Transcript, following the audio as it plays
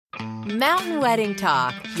Mountain Wedding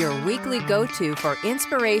Talk, your weekly go-to for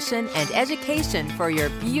inspiration and education for your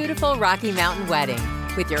beautiful Rocky Mountain wedding,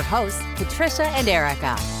 with your hosts, Patricia and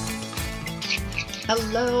Erica.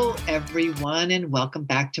 Hello, everyone, and welcome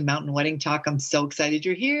back to Mountain Wedding Talk. I'm so excited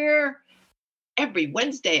you're here every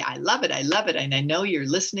Wednesday. I love it. I love it. And I know you're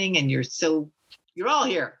listening and you're all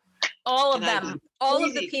here. All of them. All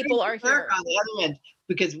of the people are here. On the other end,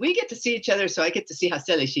 because we get to see each other, so I get to see how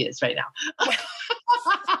silly she is right now.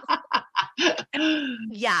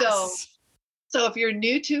 Yes. So if you're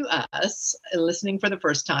new to us and listening for the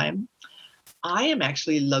first time, I am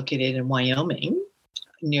actually located in Wyoming,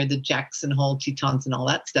 near the Jackson Hole, Tetons, and all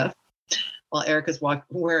that stuff, while Erica's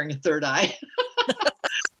wearing a third eye.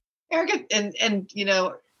 Erica, and you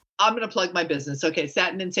know, I'm going to plug my business. Okay,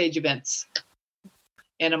 Satin and Sage Events.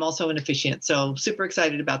 And I'm also an officiant, so super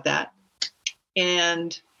excited about that.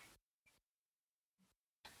 And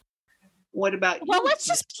what about you? Well, let's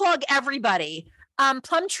just plug everybody.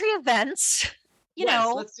 Plum Tree Events,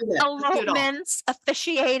 let's do that. elopements,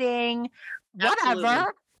 officiating, whatever.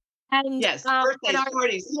 Absolutely. And yes, birthdays,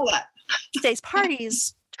 parties, all that. Birthdays,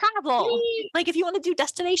 parties, travel. Like if you want to do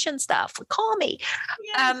destination stuff, call me.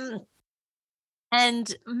 Yes.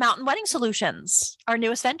 And Mountain Wedding Solutions, our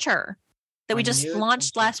newest venture that we just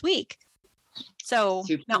launched last week. So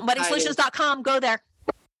mountainweddingsolutions.com, go there.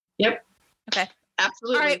 Yep. Okay.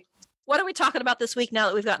 Absolutely. All right. What are we talking about this week now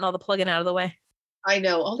that we've gotten all the plugging out of the way? I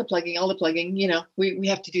know, all the plugging, you know, we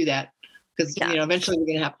have to do that because, you know, eventually we're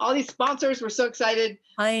going to have all these sponsors. We're so excited.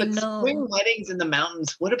 I know. Spring weddings in the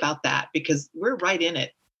mountains. What about that? Because we're right in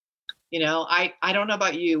it. You know, I don't know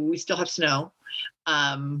about you. We still have snow.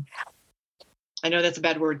 I know that's a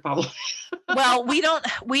bad word, probably. Well, we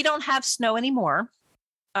don't have snow anymore.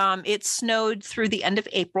 It snowed through the end of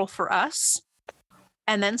April for us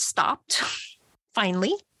and then stopped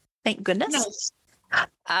finally. Thank goodness. Nice.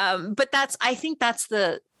 But I think that's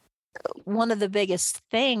one of the biggest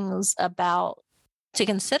things to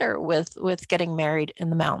consider with getting married in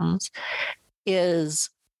the mountains is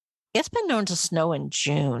it's been known to snow in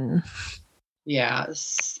June.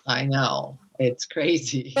 Yes, I know. It's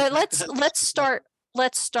crazy. But let's start,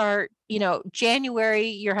 you know, January,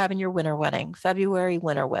 you're having your winter wedding. February,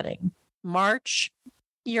 winter wedding. March,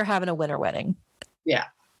 you're having a winter wedding. Yeah.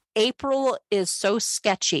 April is so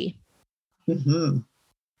sketchy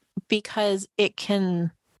because it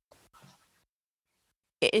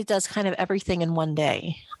does kind of everything in one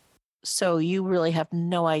day. So you really have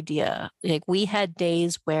no idea. Like we had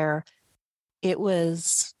days where it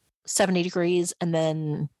was 70 degrees and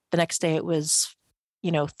then the next day it was,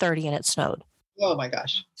 30 and it snowed. Oh my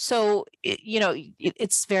gosh. So,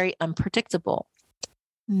 it's very unpredictable.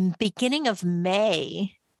 Beginning of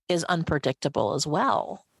May is unpredictable as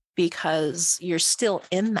well because you're still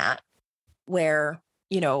in that where,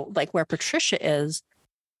 like where Patricia is,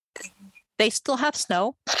 they still have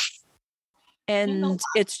snow. And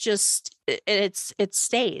it's just, it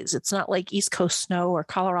stays. It's not like East Coast snow or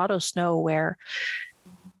Colorado snow where,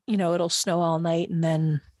 it'll snow all night and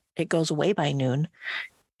then it goes away by noon.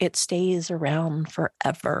 It stays around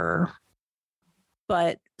forever.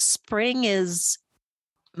 But spring is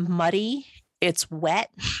muddy. It's wet.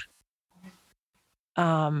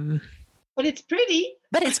 But it's pretty.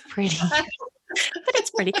 But it's pretty.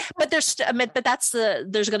 But there's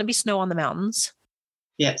going to be snow on the mountains.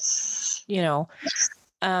 Yes. May,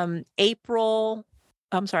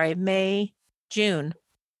 June.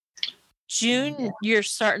 You're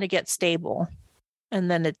starting to get stable. And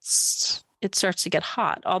then it starts to get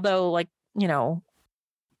hot. Although,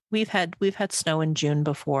 we've had snow in June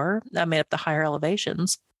before. I made up the higher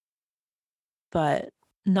elevations, but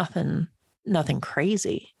nothing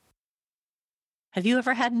crazy. Have you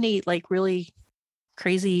ever had any really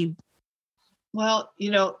crazy? Well,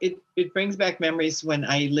 it brings back memories when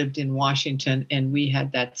I lived in Washington and we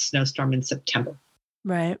had that snowstorm in September.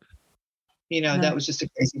 Right. That was just a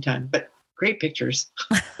crazy time, but great pictures.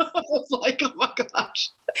 I was like, oh my gosh.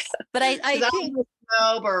 But I think I'm a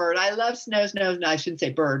snowbird. I love snow. No, I shouldn't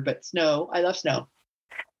say bird, but snow. I love snow.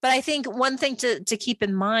 But I think one thing to keep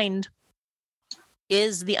in mind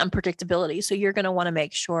is the unpredictability. So you're going to want to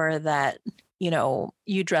make sure that,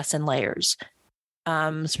 you dress in layers.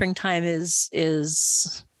 Springtime is,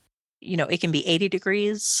 it can be 80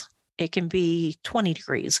 degrees. It can be 20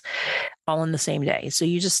 degrees all in the same day. So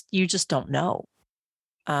you just don't know.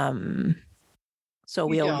 So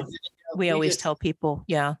we always tell people,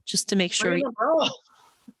 just to make sure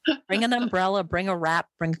bring an umbrella, bring a wrap,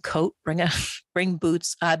 bring a coat, bring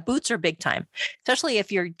boots. Boots are big time, especially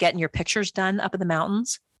if you're getting your pictures done up in the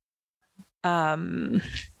mountains.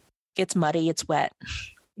 It's muddy, it's wet.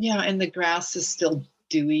 Yeah, and the grass is still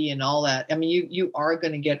dewy and all that. I mean, you're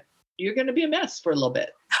going to be a mess for a little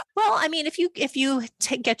bit. Well, I mean, if you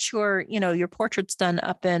get your portraits done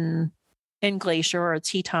up in Glacier or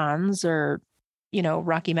Tetons or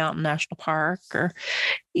Rocky Mountain National Park, or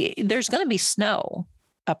there's going to be snow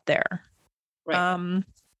up there. Right.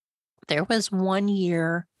 There was one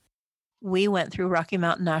year we went through Rocky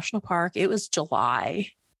Mountain National Park. It was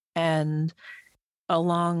July, and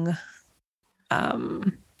along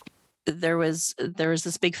there was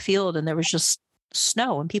this big field, and there was just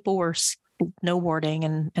snow, and people were snowboarding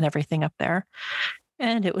and everything up there,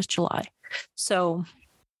 and it was July. So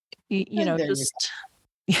it's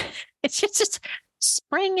just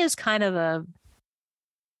spring is kind of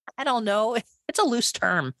I don't know, it's a loose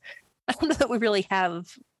term. I don't know that we really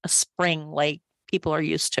have a spring like people are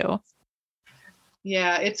used to.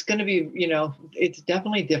 Yeah, it's going to be, it's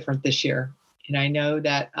definitely different this year. And I know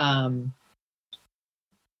that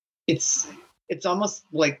it's almost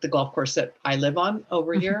like the golf course that I live on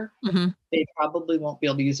over here. Mm-hmm. They probably won't be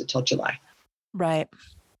able to use it till July. Right.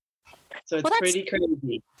 So it's pretty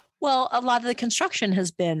crazy. Well, a lot of the construction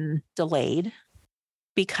has been delayed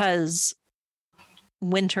because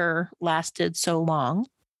winter lasted so long.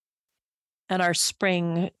 And our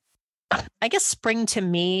spring, I guess spring to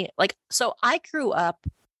me, so I grew up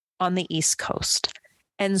on the East Coast,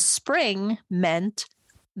 and spring meant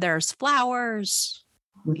there's flowers,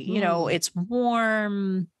 it's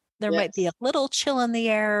warm. There might be a little chill in the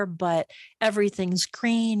air, but everything's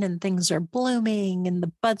green and things are blooming and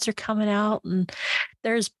the buds are coming out and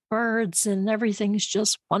there's birds and everything's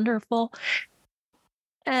just wonderful.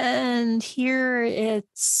 And here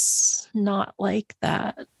it's not like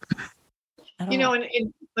that. And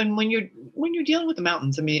when you're dealing with the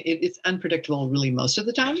mountains, I mean, it's unpredictable really most of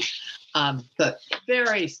the time, but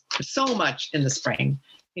so much in the spring.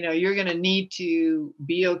 You're going to need to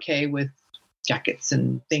be okay with jackets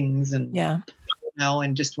and things, and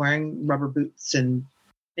and just wearing rubber boots and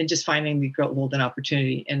just finding the golden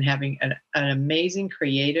opportunity and having an amazing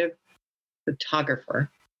creative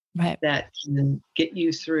photographer, right, that can get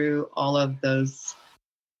you through all of those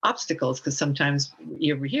obstacles, because sometimes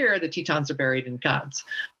over here the Tetons are buried in clouds.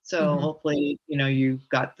 So hopefully, you've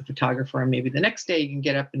got the photographer, and maybe the next day you can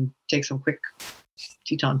get up and take some quick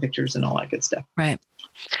Teton pictures and all that good stuff. Right.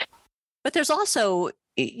 But there's also,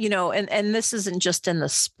 and this isn't just in the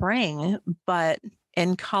spring, but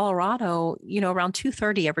in Colorado, around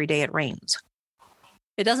 2:30 every day it rains.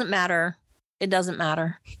 It doesn't matter.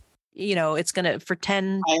 It's going to, for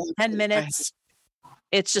 10 minutes,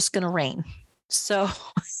 it's just going to rain. So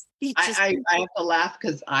I have to laugh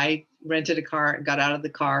because I rented a car, got out of the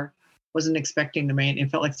car, wasn't expecting the rain.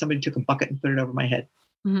 It felt like somebody took a bucket and put it over my head.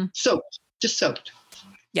 Mm-hmm. Just soaked.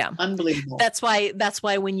 Yeah. Unbelievable. That's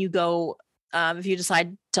why when you go, if you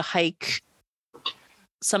decide to hike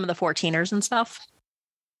some of the 14ers and stuff,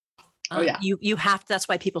 you have to, that's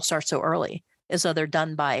why people start so early, is so they're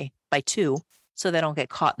done by 2, so they don't get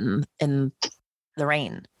caught in the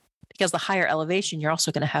rain. Because the higher elevation, you're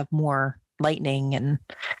also going to have more lightning and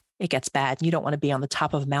it gets bad. You don't want to be on the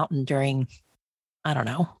top of a mountain during, I don't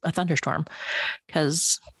know, a thunderstorm,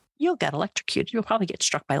 because you'll get electrocuted. You'll probably get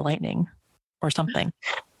struck by lightning or something.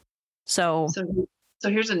 So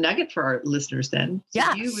here's a nugget for our listeners then. So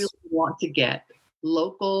yes. You really want to get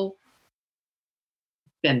local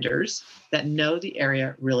vendors that know the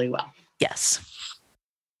area really well. Yes,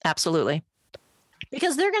 absolutely.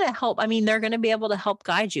 Because they're going to help. I mean, they're going to be able to help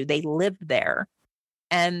guide you. They live there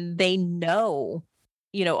and they know,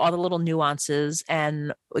 all the little nuances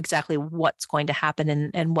and exactly what's going to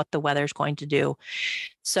happen and what the weather's going to do.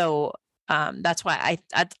 So that's why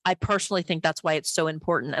I personally think that's why it's so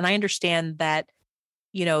important. And I understand that,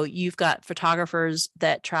 you've got photographers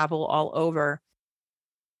that travel all over,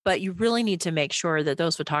 but you really need to make sure that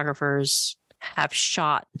those photographers have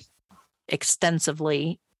shot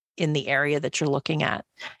extensively in the area that you're looking at,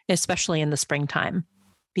 especially in the springtime,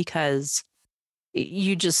 because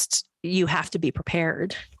you have to be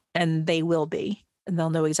prepared, and they will be, and they'll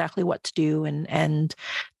know exactly what to do. And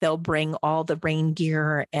they'll bring all the rain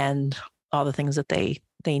gear and all the things that they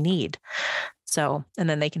need. So, and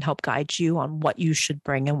then they can help guide you on what you should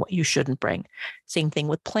bring and what you shouldn't bring. Same thing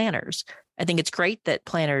with planners. I think it's great that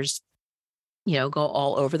planners, go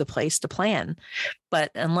all over the place to plan,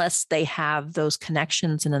 but unless they have those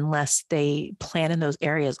connections and unless they plan in those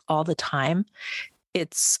areas all the time,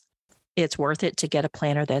 it's worth it to get a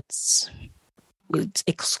planner that's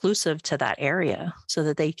exclusive to that area so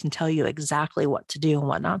that they can tell you exactly what to do and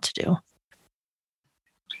what not to do.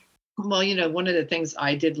 Well, one of the things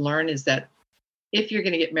I did learn is that if you're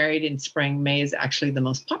going to get married in spring, May is actually the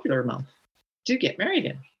most popular month to get married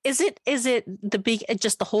in. Is it the big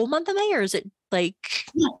just the whole month of May, or is it like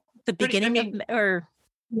the beginning of May, or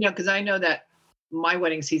because I know that my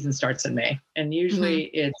wedding season starts in May, and usually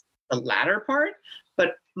it's the latter part.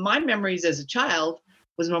 But my memories as a child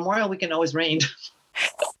was Memorial Weekend always rained.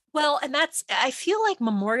 Well, and I feel like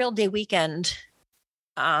Memorial Day weekend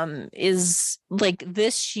is like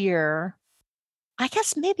this year, I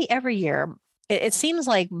guess maybe every year. It seems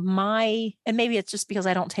like and maybe it's just because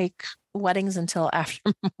I don't take weddings until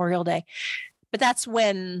after Memorial Day, but that's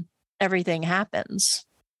when everything happens,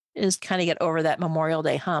 is kind of get over that Memorial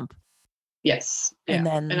Day hump. Yes. And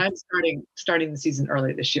yeah. then, and I'm starting the season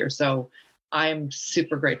early this year. So I'm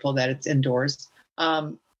super grateful that it's indoors.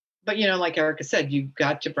 But like Erica said, you've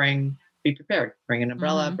got to be prepared, bring an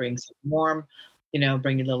umbrella, bring something warm,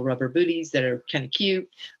 bring your little rubber booties that are kind of cute.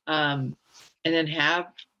 And then have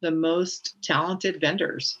the most talented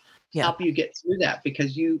vendors help you get through that,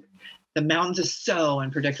 because the mountains are so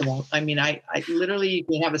unpredictable. I mean, I literally, you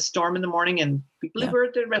can have a storm in the morning and be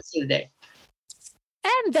bluebird the rest of the day.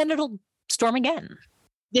 And then it'll storm again.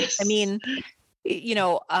 Yes. I mean,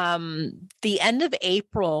 the end of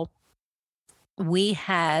April, we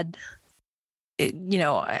had,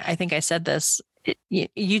 I think I said this,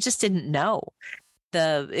 you just didn't know.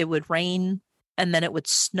 It would rain, and then it would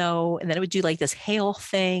snow, and then it would do like this hail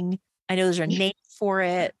thing. I know there's a name for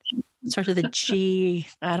it. It starts with a G.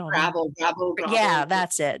 I don't know. Gravel. Yeah,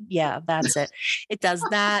 that's it. It does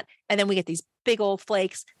that. And then we get these big old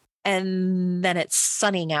flakes, and then it's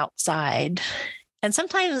sunning outside. And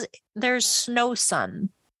sometimes there's snow sun.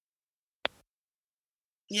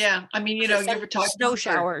 Yeah. I mean, you ever talk snow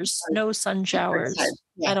showers, no sun showers.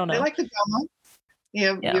 Yeah. I don't know. They like the drama.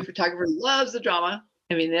 Your photographer loves the drama.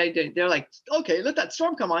 I mean, they're like, okay, let that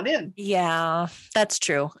storm come on in. Yeah, that's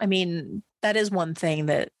true. I mean, that is one thing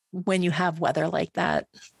that when you have weather like that,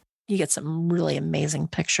 you get some really amazing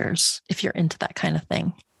pictures if you're into that kind of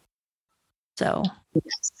thing. So,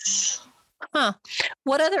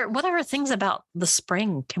 what other things about the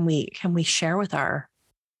spring can we share with our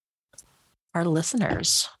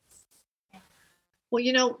listeners?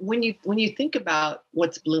 Well, when you think about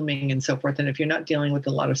what's blooming and so forth, and if you're not dealing with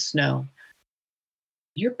a lot of snow,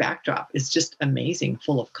 your backdrop is just amazing,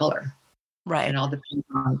 full of color. Right. And all depends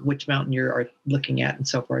on which mountain you're looking at and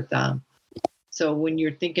so forth. So when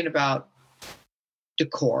you're thinking about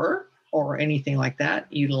decor or anything like that,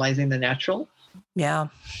 utilizing the natural. Yeah.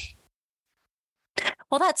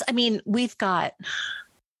 Well, we've got,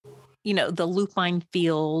 the lupine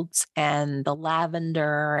fields and the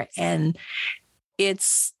lavender, and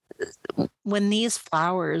it's when these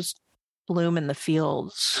flowers bloom in the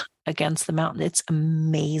fields against the mountain, it's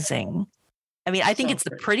amazing. I mean, I think it's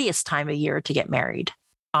the prettiest time of year to get married,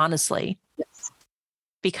 honestly. Yes.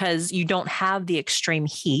 Because you don't have the extreme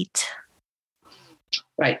heat.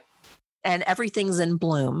 Right. And everything's in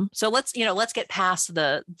bloom. So let's get past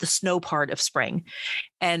the snow part of spring.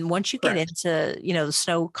 And once you get into, the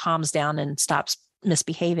snow calms down and stops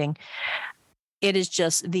misbehaving, it is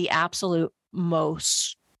just the absolute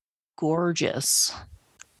most gorgeous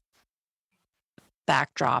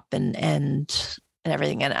backdrop and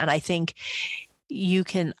everything. And I think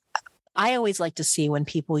I always like to see when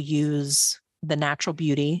people use the natural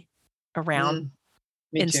beauty around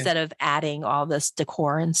instead of adding all this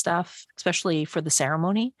decor and stuff, especially for the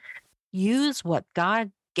ceremony. Use what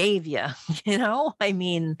God gave you, I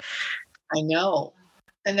mean. I know.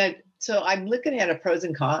 And so I'm looking at a pros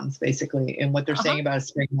and cons basically in what they're saying about a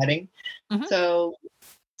spring wedding. So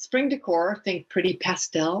spring decor, think pretty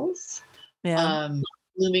pastels. Yeah.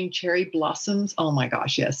 Blooming cherry blossoms. Oh my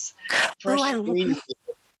gosh, yes. I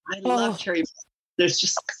love cherry blossoms. They're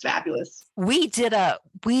just fabulous. We did a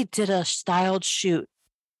styled shoot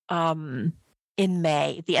in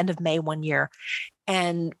May, the end of May one year.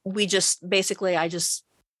 And I just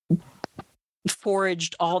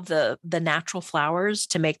foraged all the natural flowers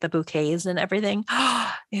to make the bouquets and everything.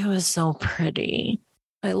 It was so pretty.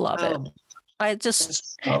 I love it. I think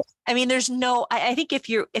if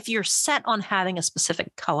you're set on having a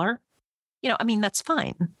specific color, that's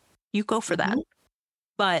fine. You go for that.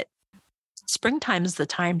 But springtime is the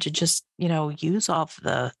time to just, use all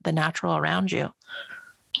the natural around you.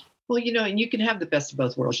 Well, and you can have the best of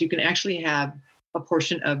both worlds. You can actually have a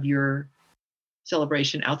portion of your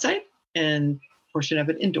celebration outside and a portion of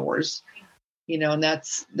it indoors, and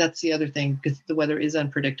that's the other thing, because the weather is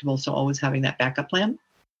unpredictable. So always having that backup plan.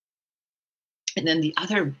 And then the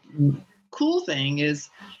other cool thing is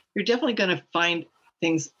you're definitely going to find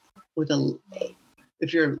things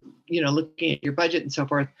if you're, looking at your budget and so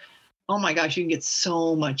forth. Oh my gosh, you can get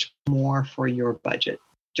so much more for your budget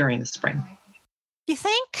during the spring. You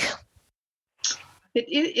think?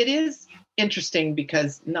 It is interesting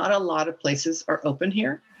because not a lot of places are open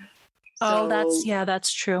here. Oh, So,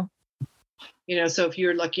 that's true. So if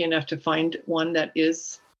you're lucky enough to find one that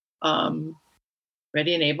is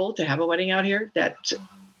ready and able to have a wedding out here, that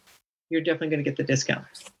you're definitely going to get the discount.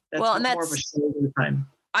 That's Well, and more of a shoulder time.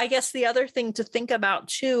 I guess the other thing to think about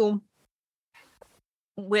too,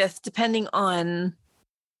 with depending on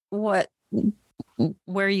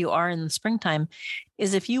where you are in the springtime,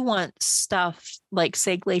 is if you want stuff like,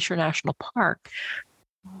 say, Glacier National Park,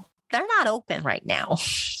 they're not open right now.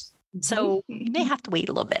 So you may have to wait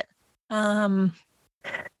a little bit.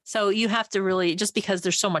 So you have to really, just because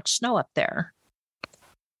there's so much snow up there.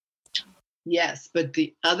 Yes, but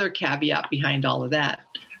the other caveat behind all of that,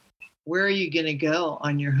 where are you going to go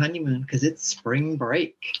on your honeymoon? Because it's spring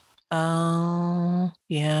break. Oh,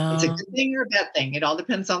 yeah. It's a good thing or a bad thing. It all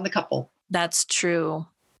depends on the couple. That's true.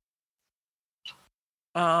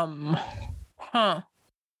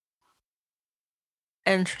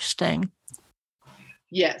 Interesting.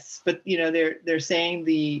 Yes, but they're saying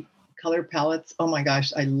the color palettes. Oh my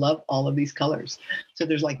gosh, I love all of these colors. So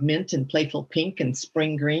there's like mint and playful pink and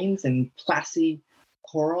spring greens and classy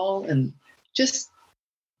coral and just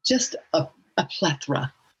a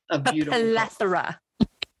plethora of beautiful plethora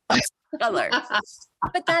of colors.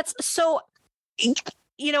 But that's so.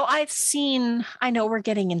 I know we're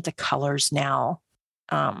getting into colors now.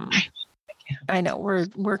 I know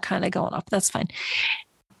we're kind of going off. That's fine.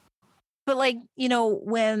 But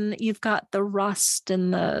when you've got the rust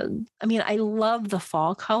and I love the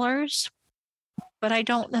fall colors, but I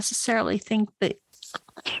don't necessarily think that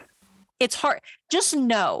it's hard. Just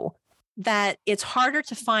know that it's harder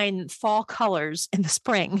to find fall colors in the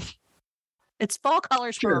spring. It's fall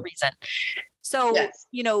colors for a reason. So, yes.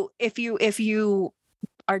 If you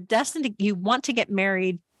are destined you want to get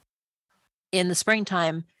married in the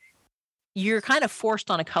springtime, you're kind of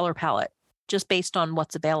forced on a color palette just based on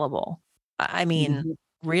what's available. I mean,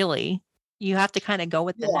 really, you have to kind of go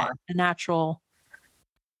with the natural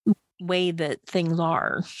way that things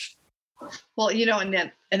are. Well,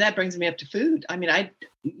 and that brings me up to food. I mean,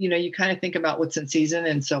 you kind of think about what's in season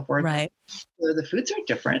and so forth. Right. So the foods are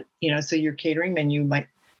different, so your catering menu might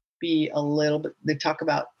be a little bit, they talk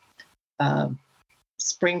about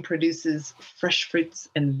spring produces fresh fruits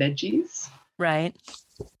and veggies. Right.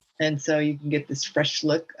 And so you can get this fresh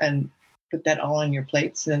look and put that all on your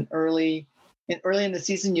plates. And then early in the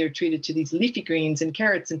season, you're treated to these leafy greens and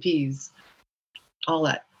carrots and peas, all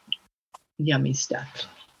that yummy stuff.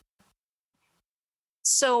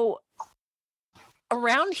 So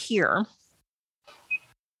around here,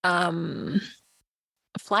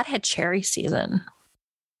 flathead cherry season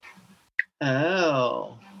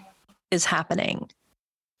is happening.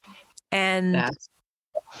 And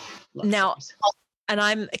now,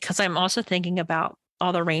 and because I'm also thinking about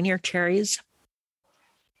all the Rainier cherries.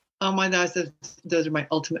 Oh my gosh, those are my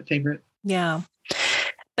ultimate favorite. Yeah.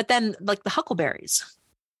 But then like the huckleberries,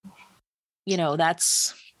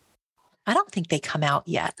 I don't think they come out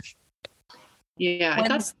yet. Yeah. I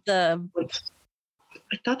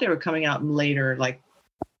thought they were coming out later. Like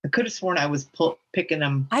I could have sworn I was picking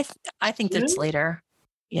them. I think that's later.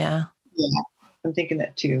 Yeah. Yeah. I'm thinking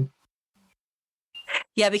that too.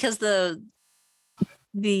 Yeah, because the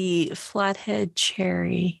flathead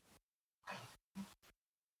cherry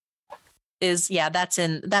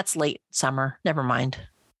that's late summer. Never mind.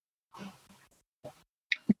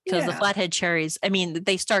 Because the flathead cherries,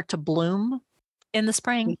 they start to bloom in the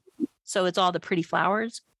spring. So it's all the pretty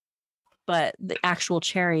flowers. But the actual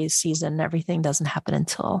cherry season, everything doesn't happen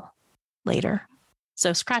until later.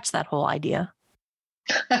 So scratch that whole idea.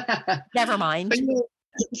 Never mind.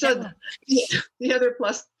 So the other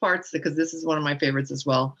plus parts, because this is one of my favorites as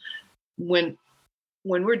well, when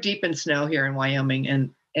we're deep in snow here in Wyoming and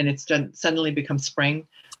it's suddenly becomes spring,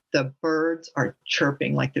 the birds are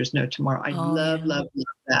chirping like there's no tomorrow. I love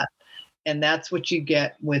that. And that's what you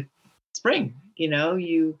get with spring.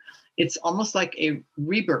 It's almost like a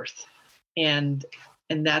rebirth. And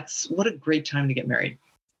that's what a great time to get married.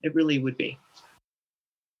 It really would be.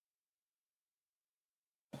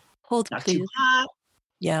 Not too hot.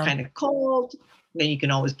 Yeah. Kind of cold. Then you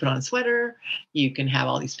can always put on a sweater. You can have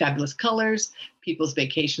all these fabulous colors. People's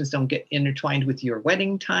vacations don't get intertwined with your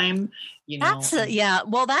wedding time. Well,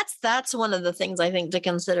 that's one of the things I think to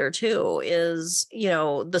consider too is,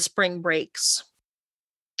 the spring breaks.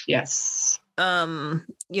 Yes. Do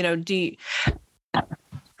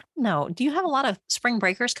you have a lot of spring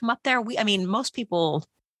breakers come up there? Most people,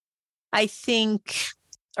 I think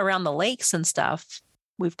around the lakes and stuff,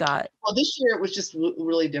 we've got. Well, this year it was just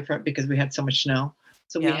really different because we had so much snow.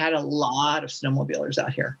 So we had a lot of snowmobilers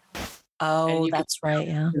out here. Oh, you could, that's right.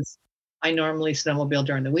 Yeah. I normally snowmobile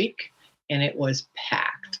during the week, and it was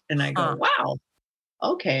packed. And I go, wow,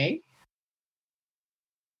 okay.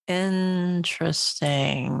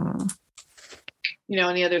 Interesting.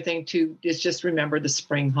 And the other thing too is just remember the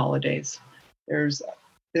spring holidays. There's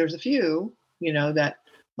a few, that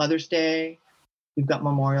Mother's Day, you've got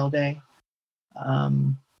Memorial Day.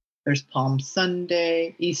 There's Palm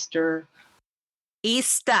Sunday, Easter.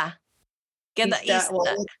 Easter. Get the Easter.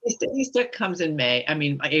 Well, Easter comes in May. I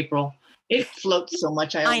mean, April. It floats so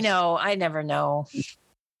much. I know. I never know.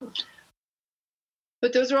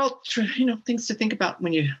 But those are all, things to think about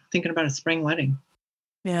when you're thinking about a spring wedding.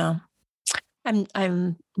 Yeah.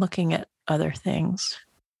 I'm looking at other things.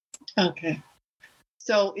 Okay.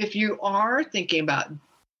 So if you are thinking about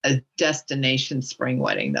a destination spring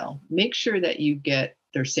wedding, though, make sure that you get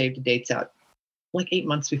their save dates out like 8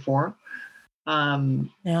 months before.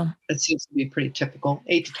 Yeah. It seems to be pretty typical,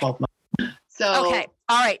 8 to 12 months. So okay.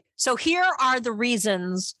 All right. So here are the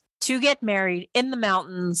reasons to get married in the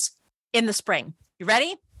mountains in the spring. You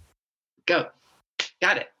ready? Go.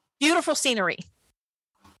 Got it. Beautiful scenery.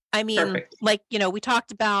 I mean, Perfect. like, we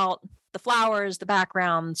talked about the flowers, the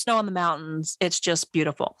background, snow on the mountains. It's just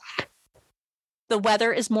beautiful. The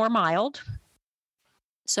weather is more mild.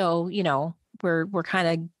 So, we're kind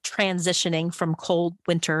of transitioning from cold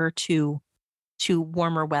winter to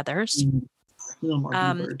warmer weathers. A little more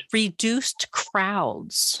bluebird. Reduced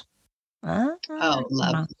crowds.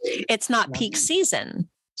 Lovely. It's not peak season.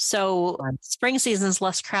 So spring season is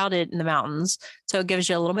less crowded in the mountains. So it gives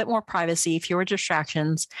you a little bit more privacy, fewer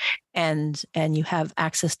distractions, and you have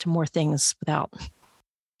access to more things without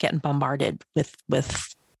getting bombarded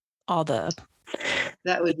with all the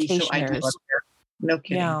that would be so ideal up there. No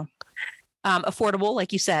kidding. Yeah. Affordable,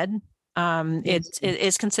 like you said. It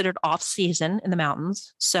is considered off season in the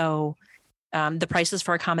mountains. So the prices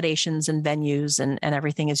for accommodations and venues and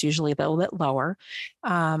everything is usually a little bit lower.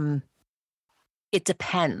 It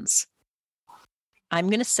depends. I'm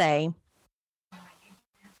going to say,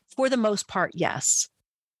 for the most part, yes.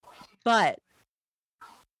 But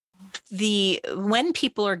when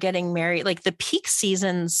people are getting married, like the peak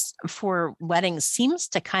seasons for weddings seems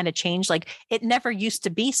to kind of change. Like it never used to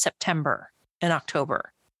be September and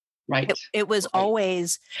October. Right. It was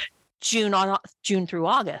always June through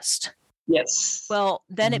August. Yes. Well,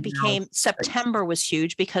 then it became September was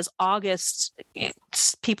huge because August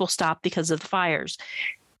people stopped because of the fires.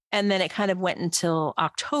 And then it kind of went until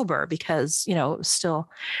October because, it was still,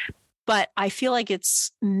 but I feel like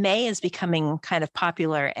May is becoming kind of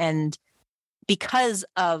popular. And because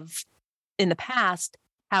of in the past,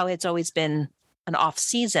 how it's always been an off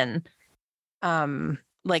season,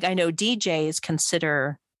 like I know DJs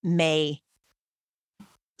consider May,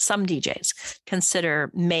 some DJs consider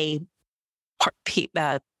May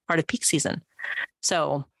part of peak season.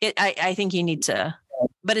 So I think you need to,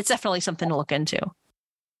 but it's definitely something to look into.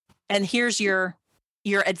 And here's your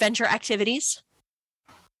adventure activities: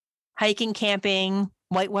 hiking, camping,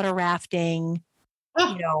 whitewater rafting,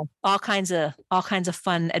 all kinds of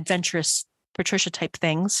fun, adventurous Patricia type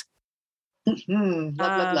things.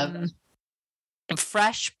 Love.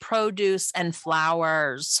 Fresh produce and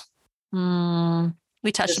flowers.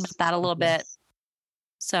 We touched about that a little bit.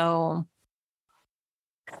 So,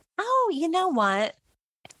 you know what?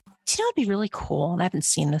 Do you know what'd be really cool? And I haven't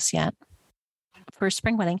seen this yet for a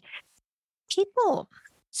spring wedding. People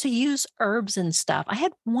to use herbs and stuff. I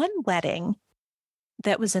had one wedding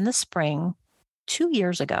that was in the spring 2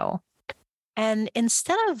 years ago. And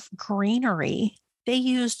instead of greenery, they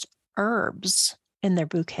used herbs in their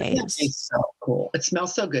bouquets. It's so cool. It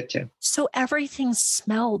smells so good too. So everything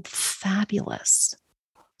smelled fabulous.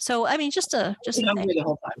 So, I mean, just a the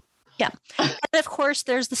whole time. Yeah. And of course,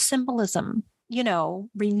 there's the symbolism,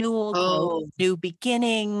 renewal, growth, new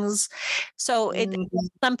beginnings. So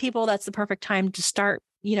some people, that's the perfect time to start,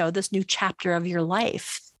 this new chapter of your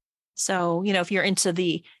life. So, if you're into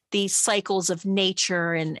the cycles of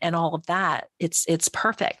nature and all of that, it's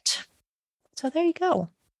perfect. So there you go.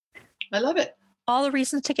 I love it. All the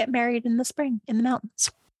reasons to get married in the spring in the mountains.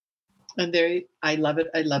 And I love it.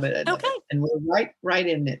 I love it. Okay. And we're right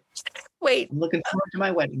in it. Wait. I'm looking forward to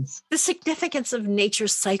my weddings. The significance of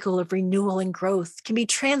nature's cycle of renewal and growth can be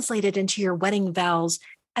translated into your wedding vows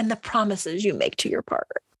and the promises you make to your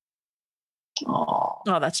partner. Oh,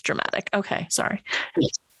 that's dramatic. Okay, sorry.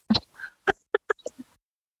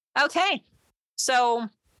 Okay. So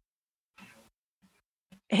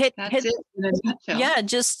hit it in a nutshell. Yeah,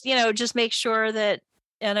 just make sure that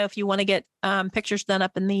if you want to get pictures done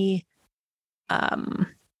up in the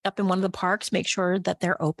up in one of the parks, make sure that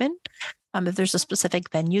they're open. If there's a specific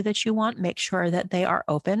venue that you want, make sure that they are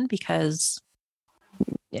open, because,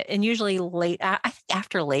 and usually I think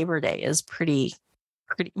after Labor Day is pretty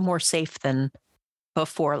more safe than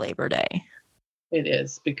before Labor Day. It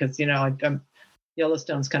is, because,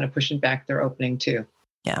 Yellowstone's kind of pushing back their opening too.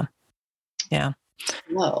 Yeah.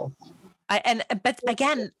 Whoa.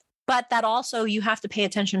 But that also, you have to pay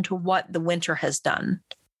attention to what the winter has done.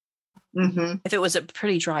 Mm-hmm. If it was a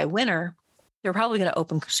pretty dry winter, they're probably going to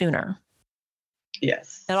open sooner.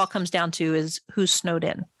 Yes. It all comes down to is who's snowed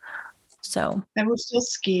in. So. And we're still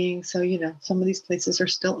skiing. So, some of these places are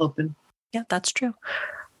still open. Yeah, that's true.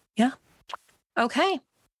 Yeah. Okay.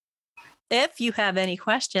 If you have any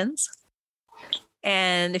questions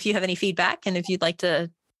and if you have any feedback, and if you'd like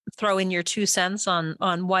to throw in your 2 cents on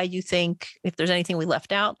why you think, if there's anything we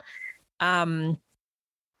left out,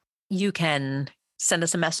 you can send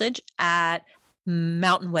us a message at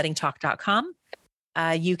mountainweddingtalk.com.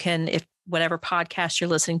 You can, if whatever podcast you're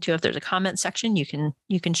listening to, if there's a comment section, you can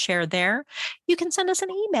share there. You can send us an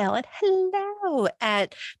email at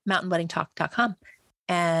hello@mountainweddingtalk.com.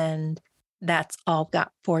 And that's all I've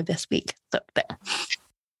got for this week. So there.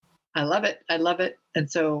 I love it. And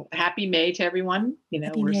so happy May to everyone.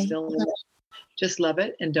 We're May. Still just love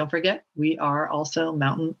it. And don't forget, we are also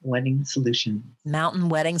Mountain Wedding Solutions. Mountain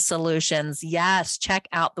Wedding Solutions. Yes. Check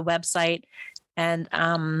out the website. And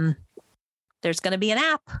there's going to be an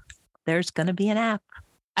app. I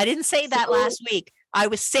didn't say that last week. I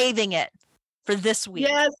was saving it for this week.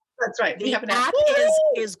 Yes, that's right. The app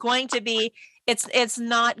is going to be, it's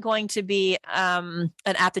not going to be an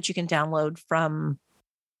app that you can download from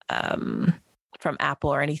Apple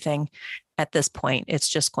or anything at this point. It's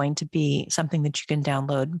just going to be something that you can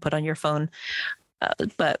download and put on your phone.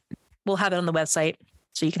 But we'll have it on the website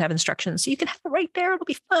so you can have instructions. So you can have it right there. It'll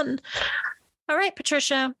be fun. All right,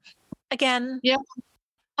 Patricia. Again. Yeah.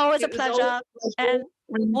 Always a pleasure. And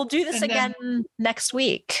we'll do this again next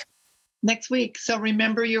week. So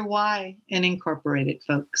remember your why and incorporate it,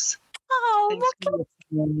 folks. Oh, look at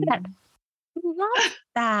that. Love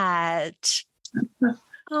that.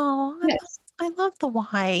 Oh, yes. I love the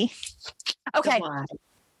why. Okay. The why.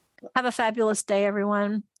 Have a fabulous day,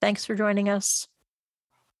 everyone. Thanks for joining us.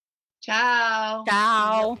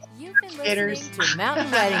 Ciao. You've been listening to Mountain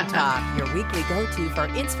Wedding Talk, your weekly go-to for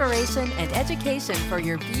inspiration and education for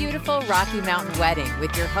your beautiful Rocky Mountain wedding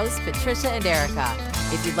with your hosts, Patricia and Erica.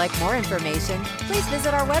 If you'd like more information, please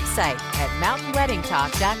visit our website at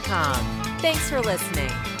mountainweddingtalk.com. Thanks for listening.